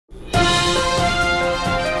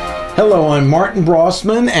Hello, I'm Martin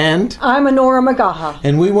Brossman, and I'm Anora McGaha.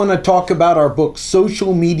 And we want to talk about our book,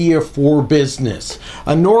 Social Media for Business.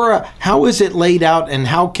 Anora, how is it laid out and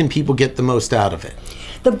how can people get the most out of it?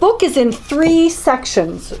 The book is in 3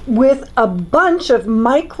 sections with a bunch of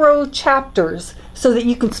micro chapters so that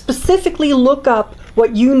you can specifically look up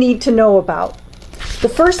what you need to know about. The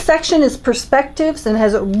first section is perspectives and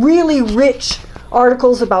has really rich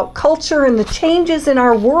articles about culture and the changes in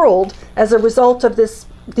our world as a result of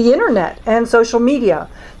the internet and social media.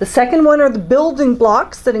 The second one are the building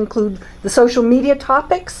blocks that include the social media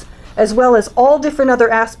topics, as well as all different other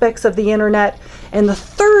aspects of the internet. And the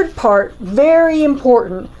third part, very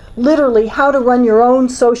important, literally how to run your own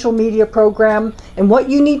social media program and what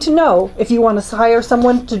you need to know if you want to hire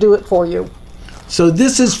someone to do it for you. So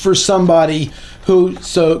this is for somebody who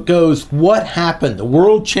goes, what happened? The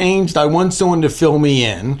world changed. I want someone to fill me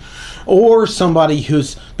in. Or somebody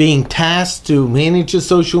who's being tasked to manage a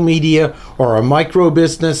social media, or a micro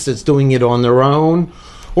business that's doing it on their own,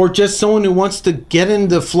 or just someone who wants to get in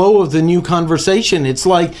the flow of the new conversation. It's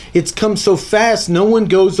like it's come so fast, no one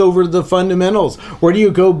goes over the fundamentals. Where do you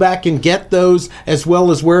go back and get those, as well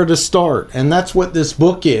as where to start? And that's what this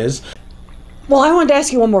book is. Well, I wanted to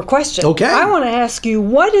ask you one more question. Okay. I want to ask you,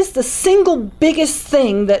 what is the single biggest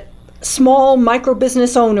thing that small micro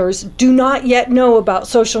business owners do not yet know about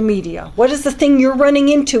social media? What is the thing you're running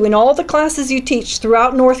into in all the classes you teach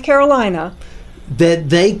throughout North Carolina? That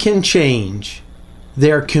they can change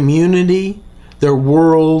their community, their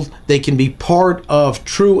world. They can be part of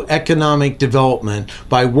true economic development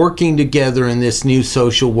by working together in this new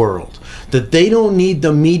social world. That they don't need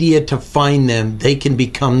the media to find them, they can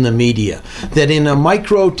become the media. That in a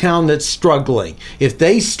micro town that's struggling, if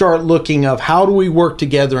they start looking of how do we work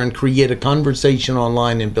together and create a conversation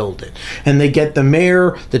online and build it, and they get the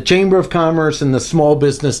mayor, the Chamber of Commerce, and the small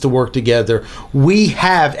business to work together, we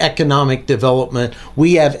have economic development,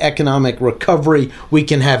 we have economic recovery, we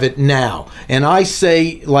can have it now. And I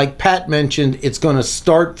say, like Pat mentioned, it's going to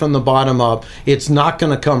start from the bottom up. It's not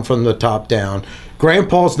going to come from the top down.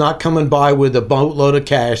 Grandpa's not coming by with a boatload of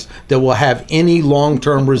cash that will have any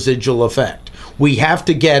long-term residual effect. We have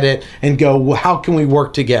to get it and go, well, how can we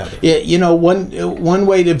work together? One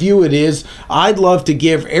way to view it is, I'd love to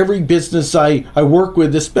give every business I work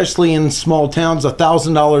with, especially in small towns,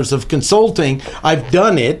 $1,000 of consulting. I've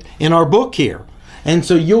done it in our book here. And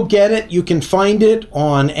so you'll get it. You can find it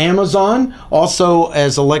on Amazon, also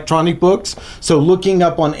as electronic books. So looking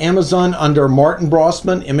up on Amazon under Martin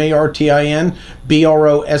Brossman, M-A-R-T-I-N,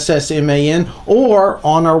 B-R-O-S-S-M-A-N, or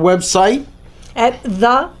on our website at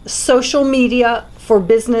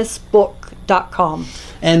thesocialmediaforbusinessbook.com.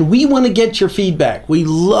 And we want to get your feedback. We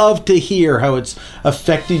love to hear how it's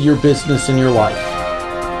affected your business and your life.